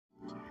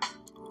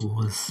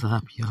What's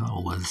up,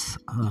 y'all? What's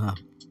up?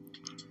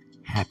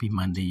 Happy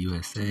Monday,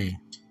 USA,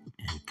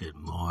 and good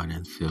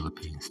morning,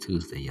 Philippines.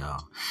 Tuesday,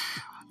 y'all.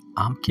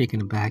 I'm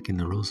kicking back in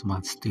the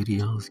Rosemont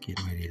Studios,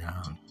 getting ready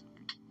to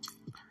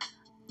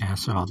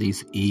answer all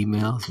these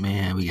emails.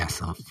 Man, we got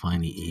some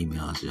funny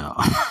emails,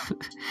 y'all.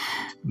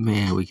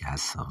 Man, we got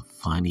some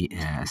funny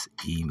ass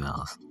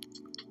emails.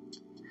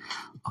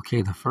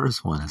 Okay, the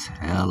first one is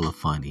hella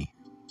funny.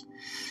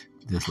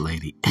 This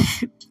lady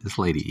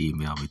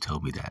emailed me,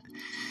 told me that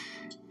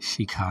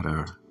she caught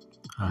her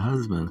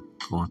husband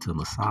going to a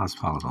massage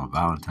parlor on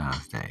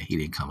Valentine's Day. He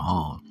didn't come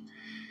home.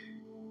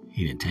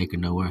 He didn't take her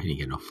nowhere. He didn't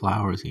get no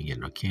flowers. He didn't get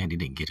no candy.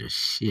 Didn't get her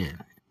shit.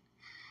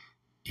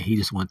 And he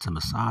just went to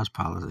massage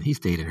parlors. He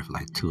stayed there for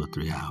like 2 or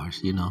 3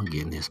 hours,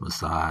 getting his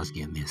massage,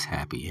 getting his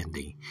happy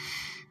ending,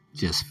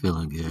 just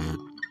feeling good.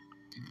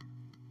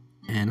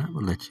 And I'm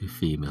going to let you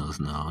females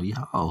know,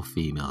 y'all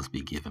females be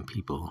giving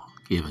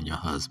your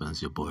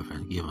husbands, your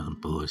boyfriend, giving them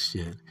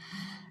bullshit.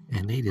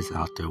 And they just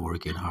out there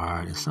working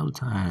hard. And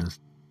sometimes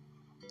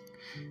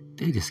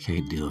they just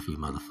can't deal with you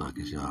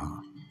motherfuckers, y'all.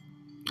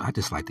 I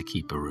just like to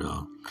keep it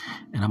real.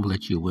 And I'm going to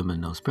let you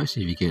women know,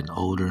 especially if you're getting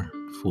older,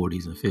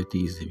 40s and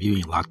 50s, if you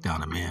ain't locked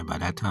down a man by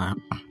that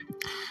time,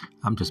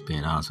 I'm just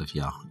being honest with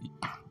y'all.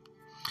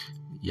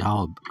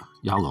 Y'all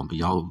gonna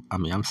be,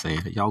 I'm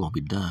saying that y'all gonna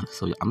be done.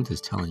 So I'm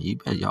just telling you,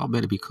 y'all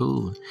better be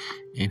cool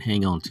and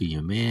hang on to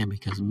your man,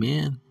 because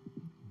men,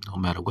 no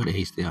matter what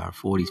age they are,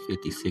 40s,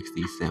 50s,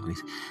 60s, 70s,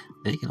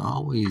 they can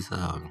always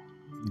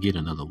get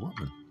another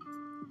woman.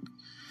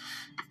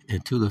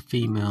 And to the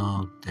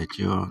female that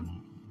your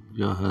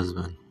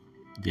husband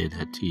did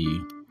that to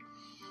you,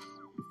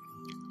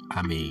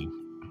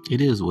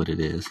 it is what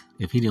it is.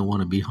 If he didn't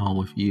want to be home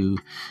with you,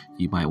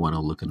 you might want to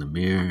look in the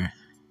mirror.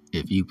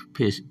 If you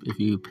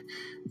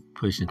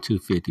pushing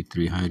 250,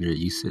 300,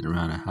 you sitting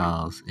around the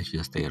house. If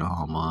you're a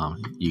stay-at-home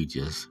mom, you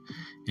just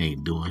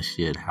ain't doing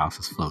shit. House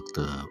is fucked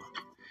up.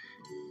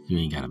 You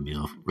ain't got a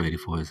meal ready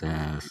for his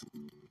ass,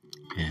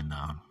 and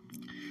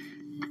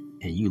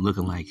you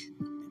looking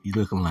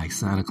like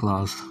Santa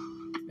Claus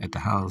at the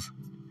house.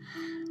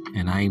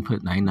 And I ain't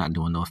not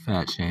doing no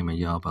fat shaming,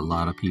 y'all, but a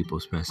lot of people,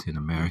 especially in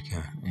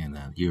America and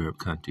Europe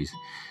countries,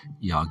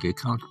 y'all get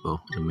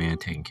comfortable. The man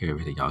taking care of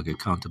everything. Y'all get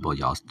comfortable.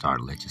 Y'all start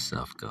to let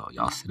yourself go.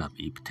 Y'all sit up,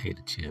 eat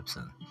potato chips,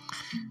 and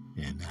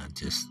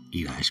just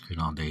eat ice cream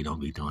all day.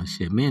 Don't be doing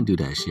shit. Men do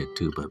that shit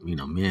too, but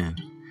men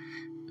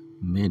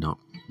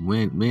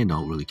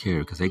don't really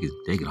care, because they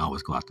can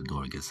always go out the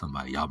door and get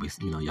somebody. Y'all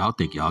y'all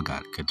think y'all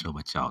got control,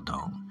 but y'all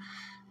don't.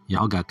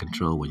 Y'all got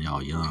control when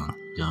y'all young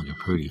and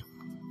pretty.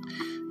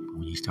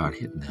 When you start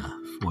hitting the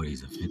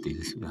 40s and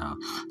 50s,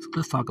 so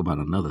let's talk about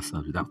another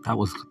subject. That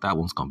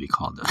one's gonna be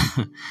called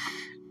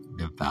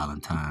the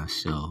Valentine's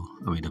show.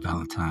 The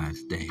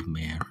Valentine's Day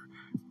man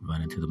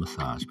running to the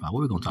massage spot.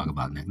 What we're gonna talk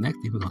about next? Next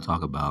thing we're gonna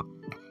talk about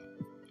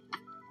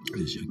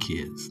is your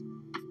kids.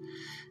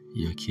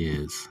 Your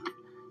kids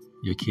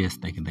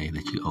thinking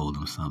that you owe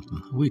them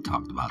something. We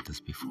talked about this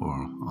before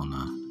on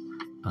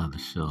the other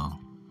show.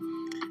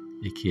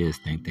 Your kids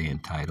think they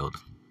entitled.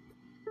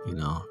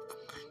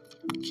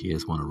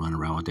 Kids want to run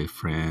around with their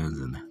friends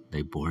and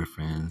their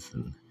boyfriends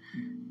and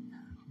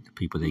the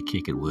people they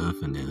kick it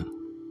with, and then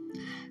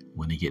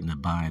when they get in the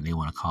bind, they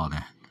want to call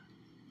their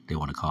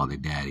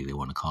daddy, they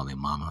want to call their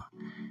mama,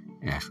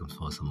 ask them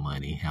for some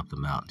money, help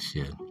them out and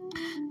shit.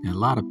 And a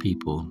lot of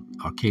people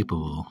are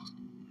capable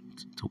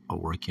of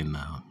working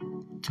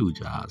 2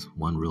 jobs,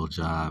 one real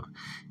job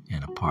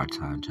and a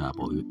part-time job,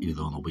 or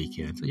either on the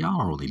weekends. So y'all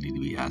don't really need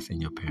to be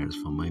asking your parents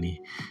for money,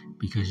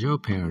 because your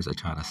parents are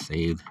trying to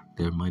save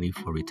their money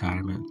for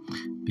retirement,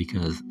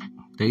 because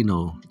they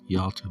know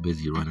y'all too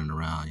busy running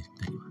around.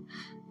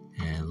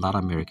 And a lot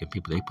of American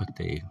people, they put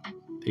their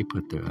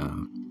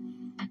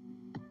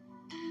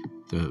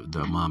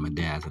mom and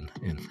dads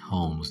in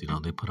homes.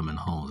 They put them in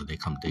homes, and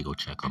they go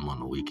check on them on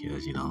the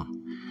weekends.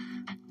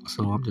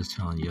 So I'm just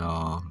telling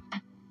y'all,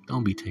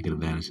 don't be taking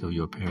advantage of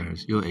your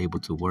parents. You're able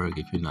to work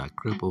if you're not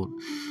crippled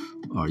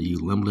or you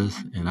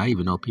limbless. And I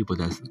even know people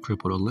that's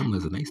crippled or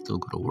limbless and they still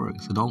go to work.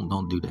 So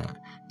don't do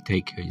that.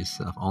 Take care of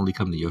yourself. Only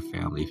come to your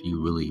family if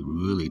you really,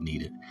 really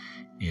need it,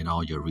 and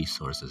all your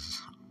resources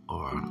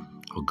are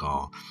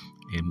gone.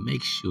 And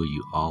make sure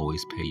you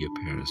always pay your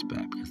parents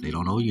back, because they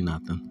don't owe you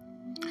nothing.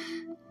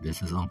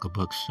 This is Uncle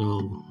Buck's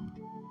show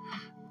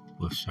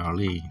with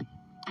Charlene,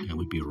 and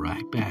we'll be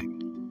right back.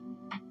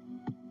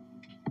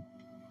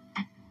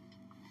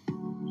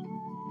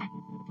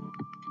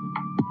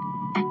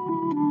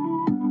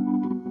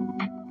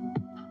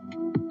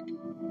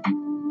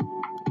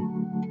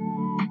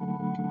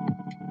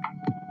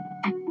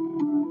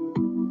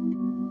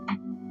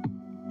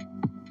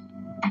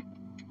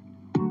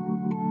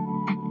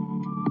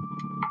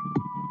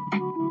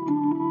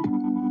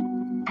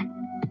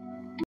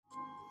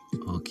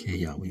 Okay,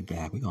 y'all, we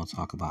back. We're going to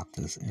talk about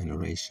this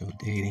interracial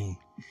dating.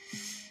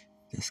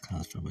 This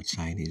comes from a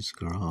Chinese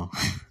girl,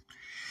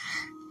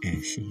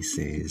 and she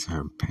says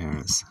her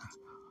parents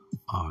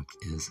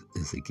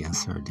is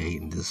against her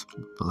dating this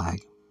black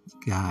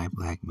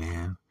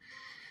man,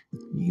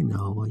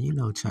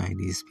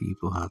 Chinese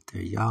people out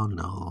there, y'all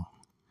know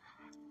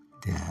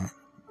that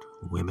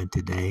women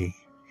today,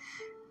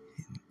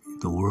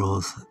 the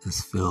world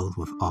is filled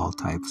with all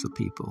types of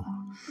people.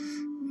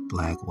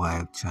 Black,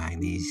 white,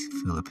 Chinese,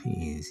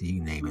 Philippines,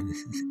 you name it.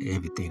 It's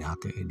everything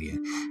out there, India.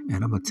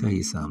 And I'm going to tell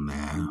you something,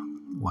 man.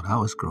 When I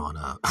was growing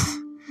up,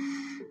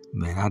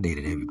 man, I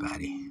dated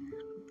everybody.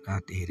 I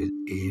dated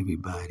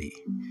everybody.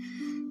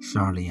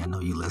 Charlie, I know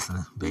you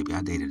listening. Baby,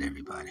 I dated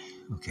everybody.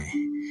 Okay.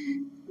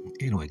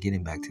 Anyway,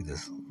 getting back to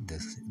this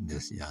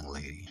young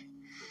lady.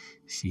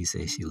 She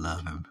says she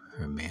loved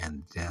her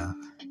man to death.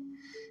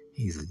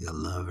 He's a good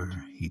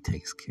lover. He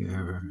takes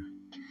care of her.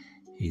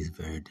 He's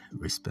very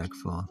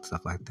respectful,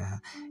 stuff like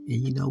that. And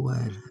you know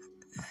what?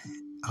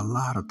 A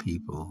lot of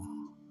people,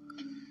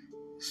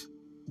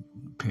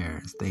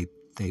 parents, they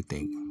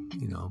think,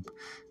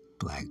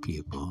 black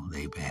people,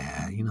 they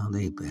bad.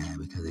 They bad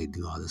because they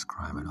do all this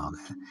crime and all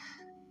that.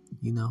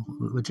 The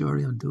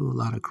majority of them do a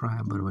lot of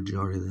crime, but a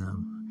majority of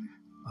them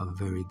are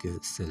very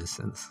good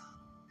citizens.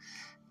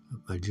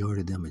 A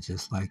majority of them are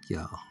just like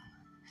y'all,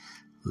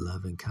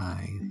 loving,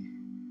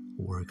 kind,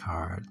 work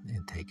hard,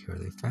 and take care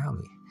of their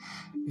family.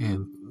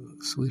 And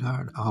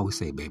sweetheart, I always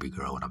say baby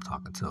girl when I'm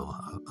talking to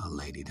a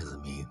lady.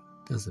 Doesn't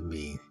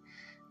mean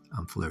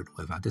I'm flirting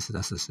with her. That's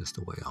just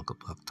the way Uncle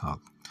Buck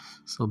talk.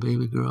 So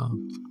baby girl,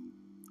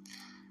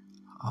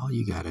 all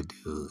you gotta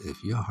do,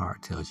 if your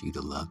heart tells you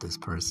to love this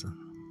person,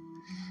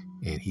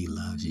 and he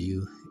loves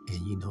you,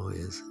 and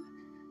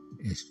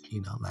it's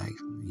like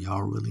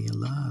y'all really in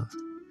love.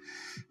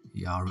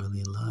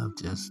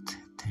 Just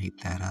take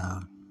that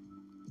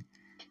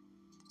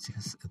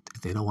just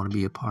if they don't want to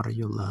be a part of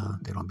your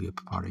love, they don't be a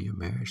part of your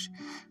marriage.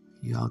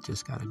 Y'all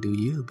just gotta do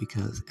you,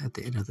 because at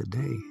the end of the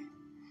day,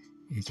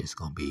 it's just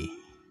gonna be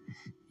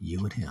you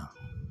and him.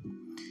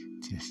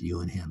 Just you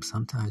and him.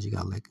 Sometimes you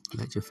gotta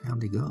let your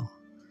family go.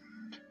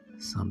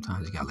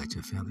 Sometimes you gotta let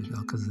your family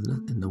go, because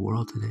in the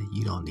world today,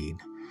 you don't need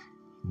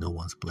no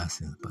one's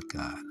blessings but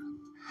God.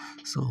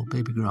 So,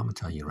 baby girl, I'm gonna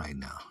tell you right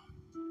now,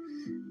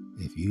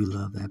 if you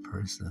love that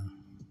person,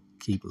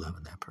 keep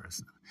loving that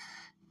person,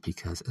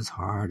 because it's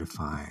hard to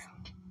find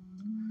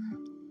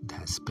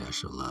that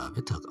special love.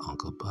 It took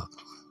Uncle Buck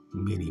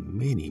many,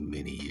 many,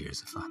 many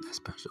years to find that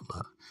special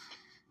love.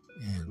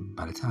 And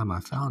by the time I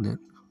found it,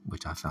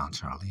 which I found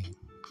Charlene,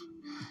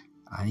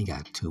 I ain't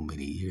got too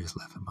many years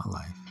left in my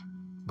life.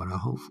 But I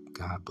hope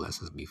God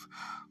blesses me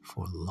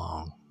for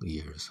long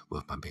years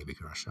with my baby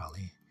girl,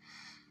 Charlene.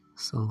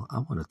 So I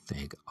want to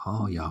thank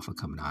all y'all for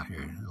coming out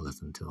here and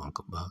listening to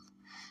Uncle Buck.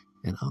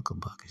 And Uncle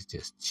Buck is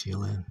just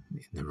chilling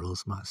in the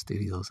Rosemont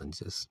Studios and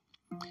just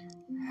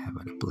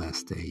having a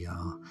blessed day,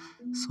 y'all.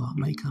 So I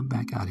may come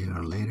back out here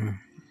later.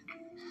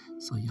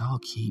 So y'all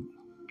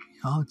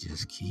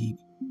just keep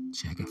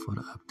checking for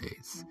the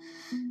updates.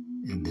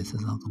 And this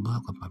is Uncle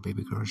Buck with my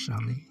baby girl,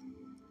 Charlene.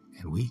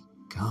 And we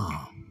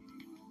gone.